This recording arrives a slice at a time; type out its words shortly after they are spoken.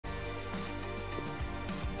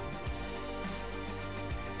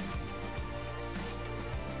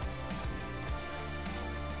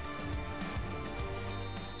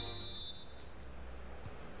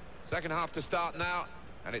Second half to start now,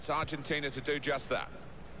 and it's Argentina to do just that.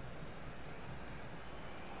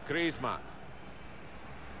 Griezmann.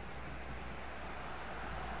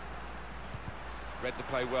 Read the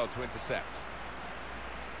play well to intercept.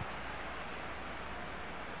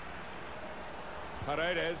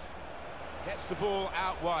 Paredes gets the ball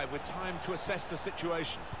out wide with time to assess the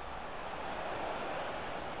situation.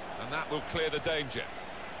 And that will clear the danger.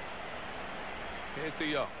 Here's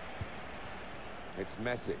De Jong. It's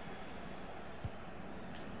Messi.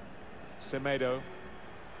 Semedo.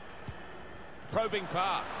 Probing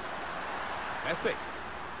pass. Messi.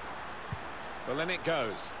 Well, then it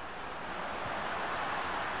goes.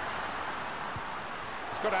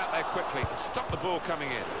 He's got out there quickly and stopped the ball coming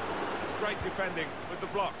in. It's great defending with the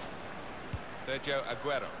block. Sergio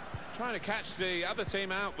Aguero. Trying to catch the other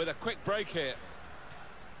team out with a quick break here.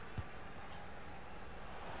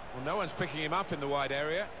 Well, no one's picking him up in the wide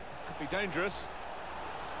area. This could be dangerous.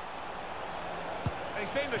 And he's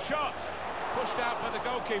seen the shot. Pushed out by the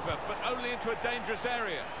goalkeeper, but only into a dangerous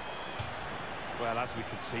area. Well, as we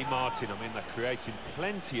can see, Martin, I mean, they're creating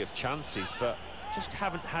plenty of chances, but just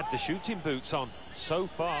haven't had the shooting boots on. So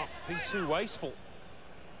far, been too wasteful.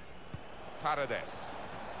 Paredes.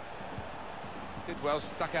 Did well,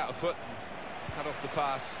 stuck out a foot and cut off the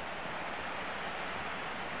pass.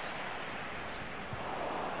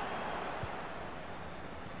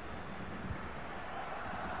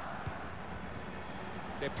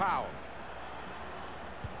 De Paul.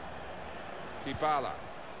 Dybala.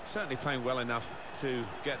 Certainly playing well enough to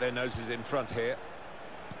get their noses in front here.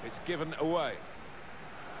 It's given away.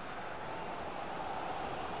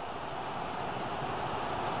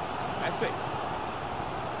 Messi.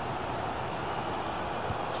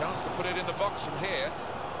 Chance to put it in the box from here.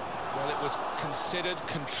 Well, it was considered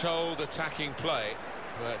controlled attacking play,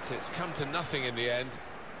 but it's come to nothing in the end.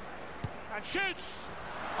 And shoots!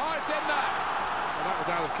 Oh, it's in there! Well, that was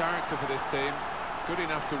out of character for this team. Good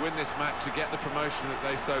enough to win this match to get the promotion that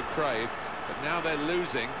they so crave, but now they're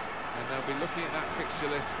losing, and they'll be looking at that fixture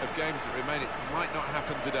list of games that remain. It might not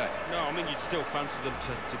happen today. No, I mean, you'd still fancy them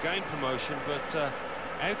to gain promotion, but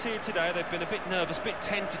out here today, they've been a bit nervous, a bit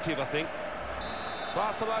tentative, I think.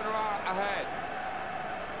 Barcelona are ahead.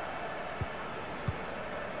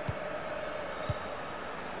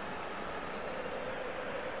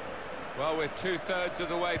 Well, we're two-thirds of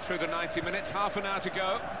the way through the 90 minutes, half an hour to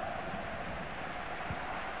go.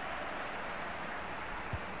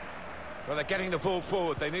 Well, they're getting the ball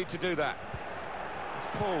forward. They need to do that. It's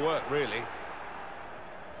poor work, really.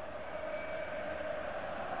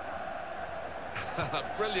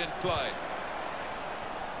 Brilliant play.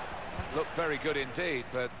 That looked very good indeed,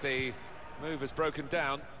 but the move has broken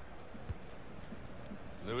down.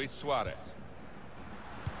 Luis Suarez.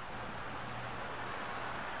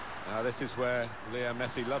 Now, this is where Leo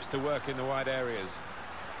Messi loves to work in the wide areas.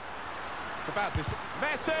 It's about to...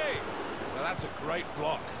 Messi! Well, that's a great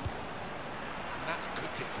block. That's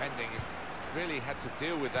good defending. Really had to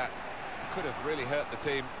deal with that. Could have really hurt the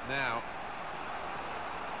team now.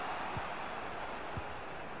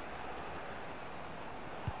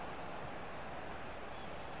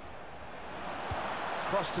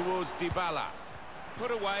 Cross towards Dybala.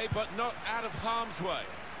 Put away, but not out of harm's way.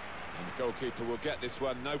 And the goalkeeper will get this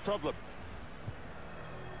one, no problem.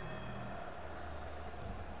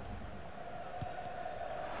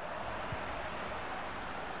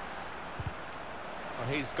 Well,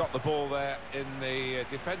 he's got the ball there in the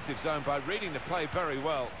defensive zone by reading the play very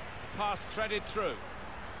well. Pass threaded through.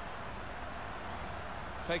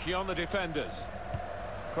 Taking on the defenders.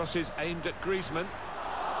 Crosses aimed at Griezmann.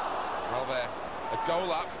 Well, they're a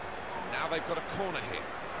goal up. Now they've got a corner here.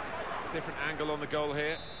 Different angle on the goal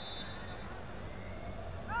here.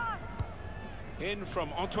 In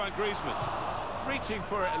from Antoine Griezmann. Reaching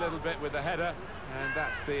for it a little bit with the header, and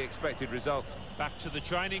that's the expected result. Back to the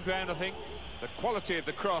training ground, I think. The quality of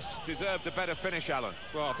the cross deserved a better finish, Alan.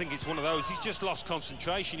 Well, I think it's one of those. He's just lost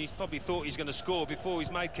concentration. He's probably thought he's going to score before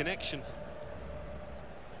he's made connection.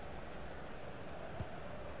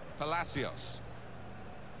 Palacios.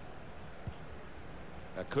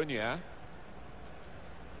 Acuna.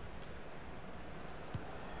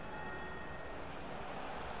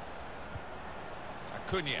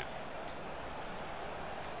 Acuna.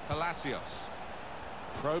 Palacios.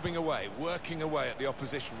 Probing away, working away at the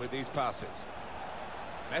opposition with these passes.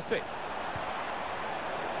 Messi.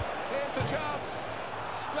 Here's the chance.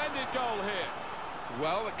 Splendid goal here.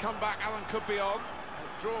 Well, the comeback, Alan, could be on.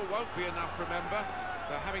 The draw won't be enough, remember.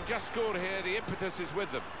 But having just scored here, the impetus is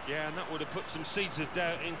with them. Yeah, and that would have put some seeds of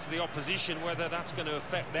doubt into the opposition, whether that's going to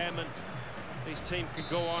affect them and this team can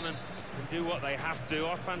go on and do what they have to.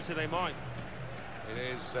 I fancy they might. It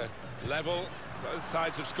is level. Both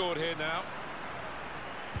sides have scored here now.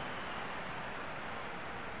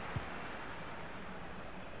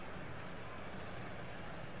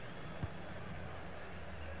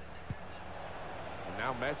 And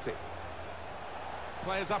now Messi.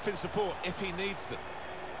 Players up in support if he needs them.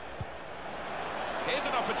 Here's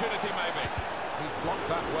an opportunity, maybe. He's blocked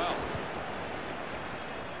that well.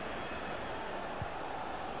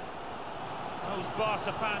 Those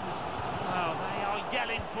Barca fans, well, they are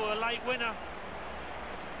yelling for a late winner.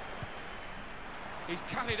 He's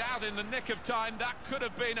cut it out in the nick of time. That could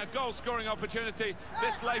have been a goal-scoring opportunity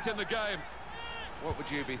this late in the game. What would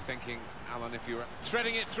you be thinking, Alan, if you were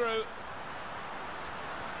threading it through?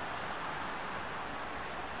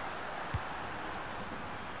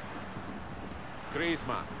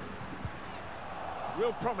 Griezmann.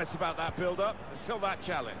 Real promise about that build-up until that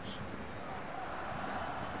challenge.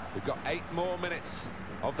 We've got 8 more minutes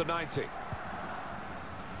of the 90.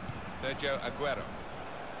 Sergio Aguero.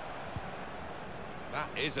 That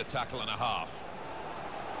is a tackle and a half.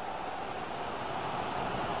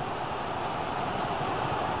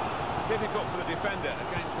 Difficult for the defender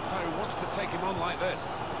against the player who wants to take him on like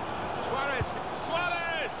this. Suarez!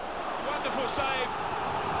 Suarez! Wonderful save.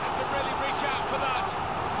 Had to really reach out for that.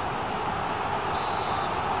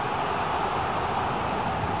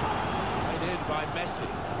 Played in by Messi.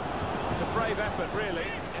 It's a brave effort, really,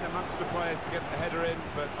 in amongst the players to get the header in,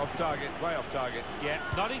 but off target, way off target. Yeah,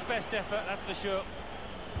 not his best effort, that's for sure.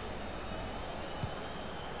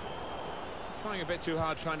 Trying a bit too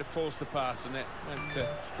hard, trying to force the pass, and it went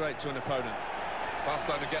straight to an opponent.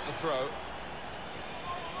 Barcelona get the throw.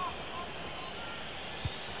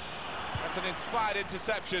 That's an inspired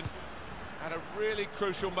interception at a really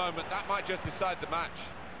crucial moment. That might just decide the match.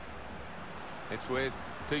 It's with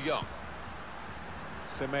De Jong.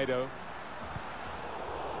 Semedo.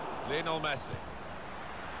 Lionel Messi.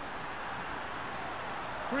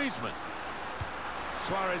 Griezmann.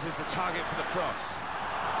 Suarez is the target for the cross.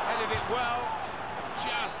 Headed it well,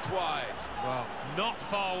 just wide. Well, not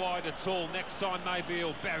far wide at all. Next time maybe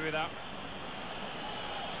he'll bury that.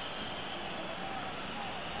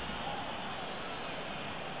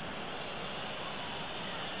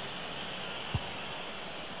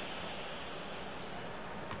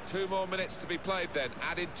 Two more minutes to be played then,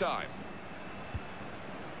 added time.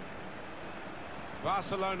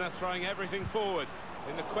 Barcelona throwing everything forward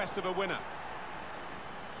in the quest of a winner.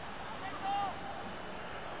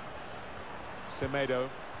 Semedo.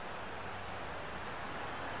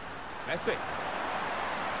 Messi.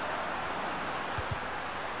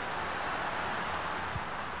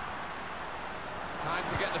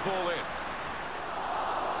 Time to get the ball in.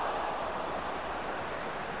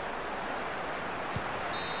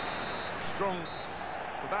 Strong.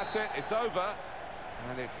 Well, that's it, it's over.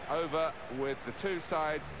 And it's over with the two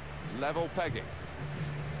sides level pegging.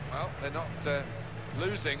 Well, they're not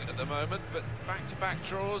losing at the moment, but back-to-back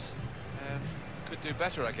draws could do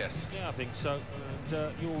better, I guess. Yeah, I think so.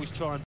 And you always try and